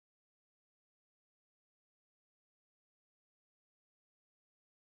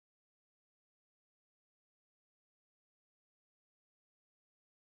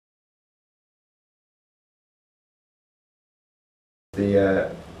The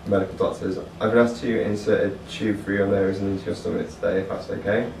medical doctors, I've been asked to insert a tube through your nose and into your stomach today, if that's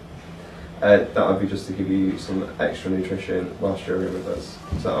okay. That would be just to give you some extra nutrition whilst you're in with us.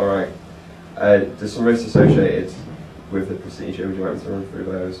 Is that alright? There's some risks associated with the procedure. Would you like me to run through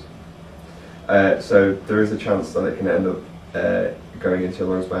those? So there is a chance that it can end up going into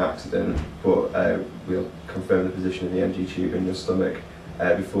your lungs by accident, but we'll confirm the position of the NG tube in your stomach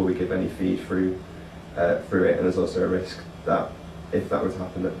before we give any feed through it, and there's also a risk that if that would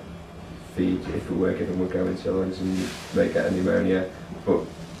happen, that feed, if it were given, would go into your lungs and you may get a pneumonia, but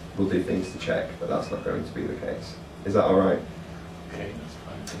we'll do things to check that that's not going to be the case. Is that alright? Okay, that's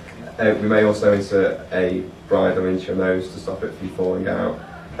fine. We may also insert a bridle into your nose to stop it from falling out,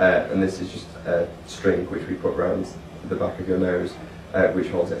 and this is just a string which we put around the back of your nose, which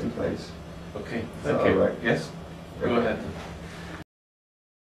holds it in place. Okay, thank you. Right? Yes, go ahead.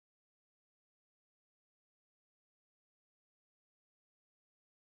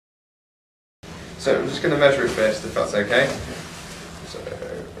 So I'm just going to measure it first, if that's okay. So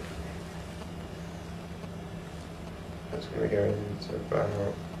that's going to be going into about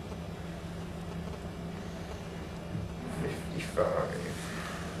 55.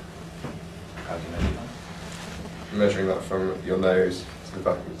 How do you measure that? I'm measuring that from your nose to the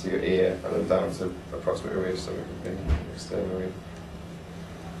back to your ear, and then down to approximately where your stomach would be externally.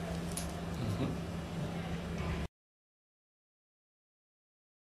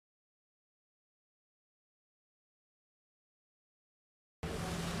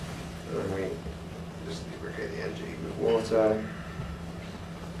 And then we just lubricate the NG with water.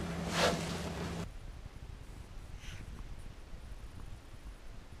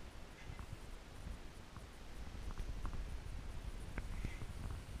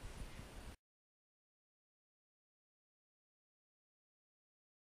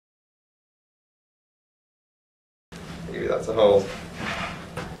 Give you that to hold.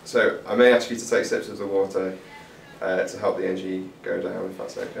 So I may ask you to take sips of the water to help the NG go down, if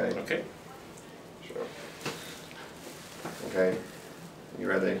that's okay. Okay. Sure. Okay. You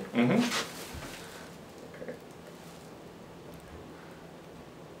ready? Mm-hmm. Okay.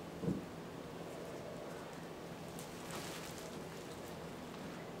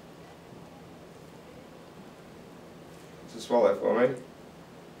 So swallow for me. You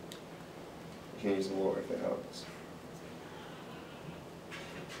can use the water if it helps.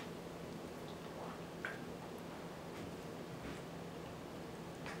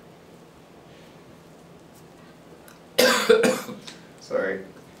 Sorry,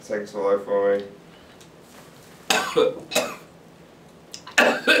 take a swallow for me.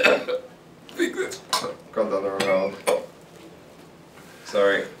 Gone down the wrong hole.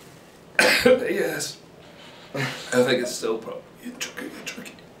 Sorry. Yes. I think it's still probably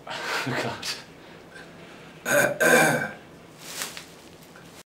tricky. Oh God.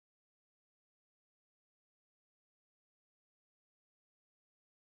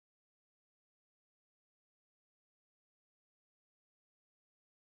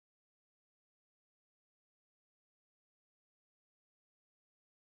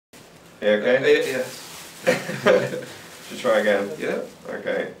 You okay? Yeah. Should try again? Yeah.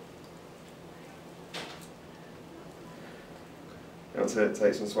 Okay. You want to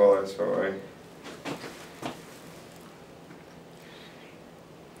take some swallows for me?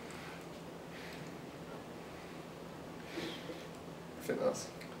 I think that's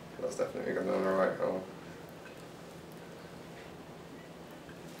definitely going down the right hole.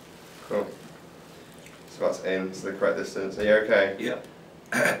 Cool. So that's in to the correct distance. Are you okay? Yeah.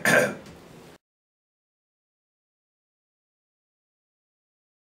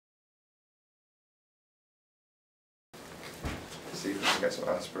 See if we can get some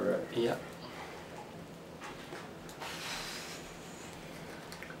aspirate. Yeah.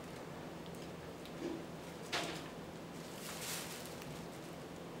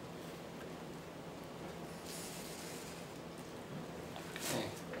 Okay.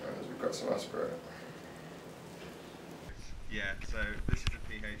 We've got some aspirate. Yeah, so this is a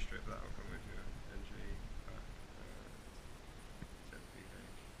pH strip that will come with your NG. pH.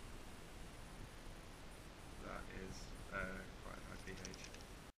 That is quite a high pH.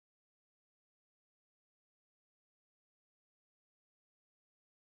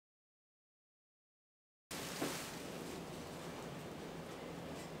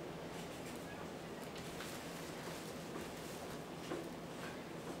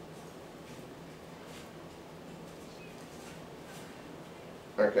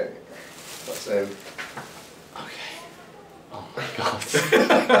 Okay, that's in. Okay. Oh my God. Should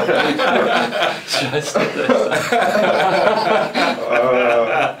I stop this?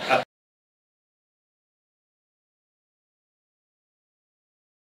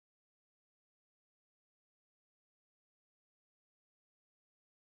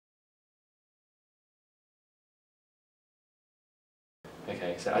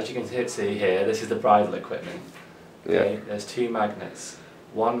 Okay, so as you can see here, this is the bridle equipment. Okay, Yeah. there's 2 magnets.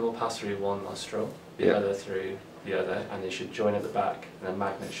 One will pass through one nostril, the other through the other, and they should join at the back, and the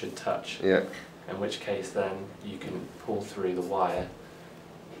magnet should touch. Yeah. In which case, then you can pull through the wire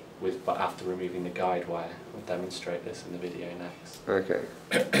but after removing the guide wire. We'll demonstrate this in the video next. Okay.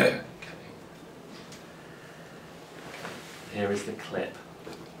 Okay. Here is the clip.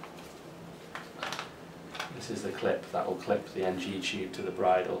 This is the clip that will clip the NG tube to the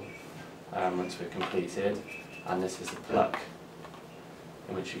bridle once we're completed, and this is the plug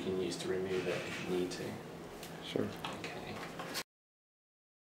in which you can use to remove it if you need to. Sure. Okay.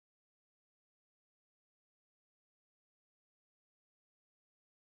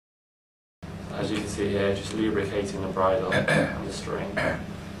 As you can see here, just lubricating the bridle and the string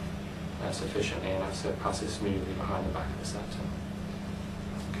sufficiently enough so it passes smoothly behind the back of the septum.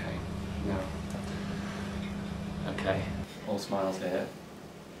 Okay, now. Okay, all smiles here.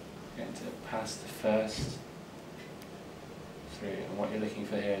 We're going to pass the first through, and what you're looking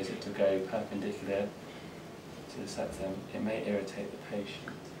for here is it to go perpendicular to the septum. It may irritate the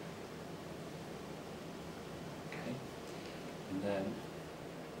patient. Okay, and then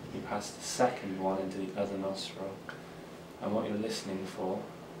you pass the second one into the other nostril, and what you're listening for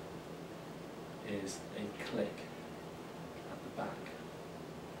is a click at the back,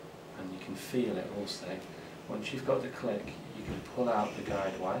 and you can feel it also. Once you've got the click, you can pull out the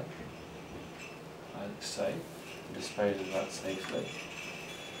guide wire, like so, and dispose of that safely,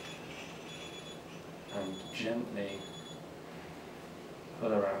 and gently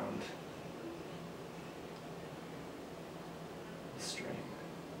pull around the string,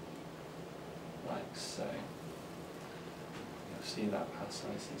 like so. You'll see that pass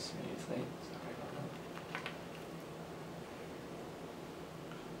nice and smoothly. Sorry about that.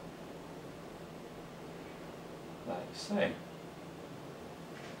 Like so. Okay.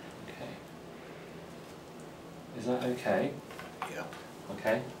 Is that okay? Yep.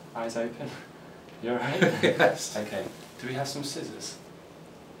 Okay. Eyes open. You alright? Yes. Okay. Do we have some scissors?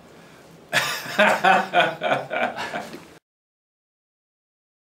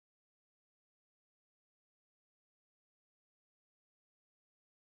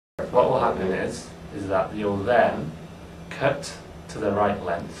 What will happen is that you'll then cut to the right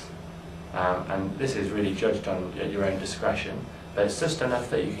length, and this is really judged on at your own discretion, but it's just enough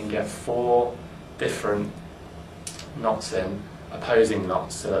that you can get 4 different knots in, opposing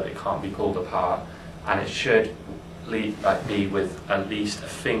knots, so that it can't be pulled apart, and it should be with at least a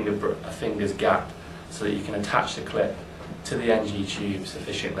finger's gap, so that you can attach the clip to the NG tube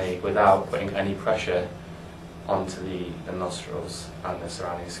sufficiently without putting any pressure onto the nostrils and the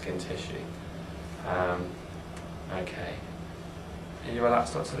surrounding skin tissue. Okay. Are you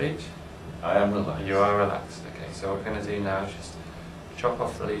relaxed, Dr. Beach? I am relaxed. You are relaxed. Okay, so what we're going to do now is just chop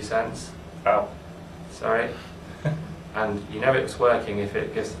off the loose ends. Ow. Sorry. And you know it's working if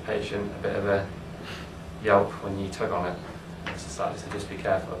it gives the patient a bit of a yelp when you tug on it. So just be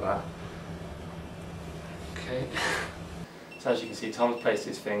careful of that. Okay. So as you can see, Tom's placed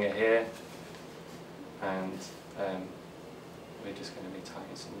his finger here, and we're just going to be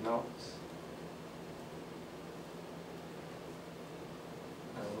tying some knots.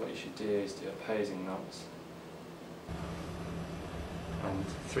 And what you should do is do opposing knots. And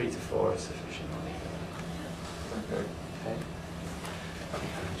 3 to 4 is sufficient. Okay. Okay. And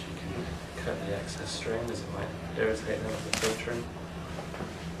you can cut the excess string as it might irritate them with the filtering.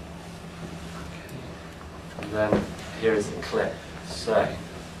 Okay. And then here is the clip. So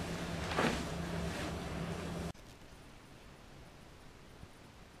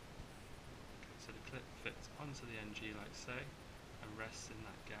the clip fits onto the NG like so and rests in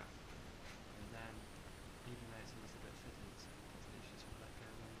that gap. And then, even though it's a little bit fitted, you just let go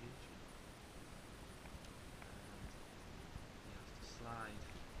of each. And you have to slide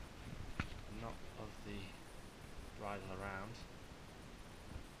a knot of the bridle around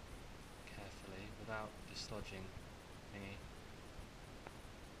carefully without dislodging thingy,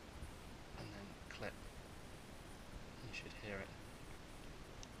 and then clip. You should hear it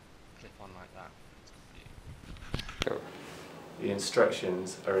clip on like that. The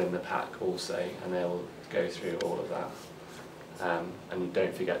instructions are in the pack also, and they'll go through all of that. And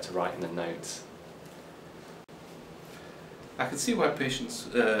don't forget to write in the notes. I can see why patients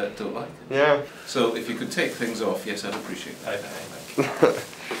don't like it. Yeah. So if you could take things off, yes, I'd appreciate that. Okay. So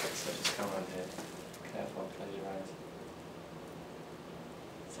just come around here. Careful, close your eyes.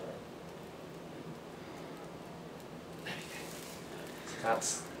 Sorry. There we go.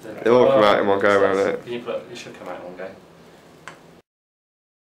 That's the... They all come out in one go, won't it? You should come out in one go.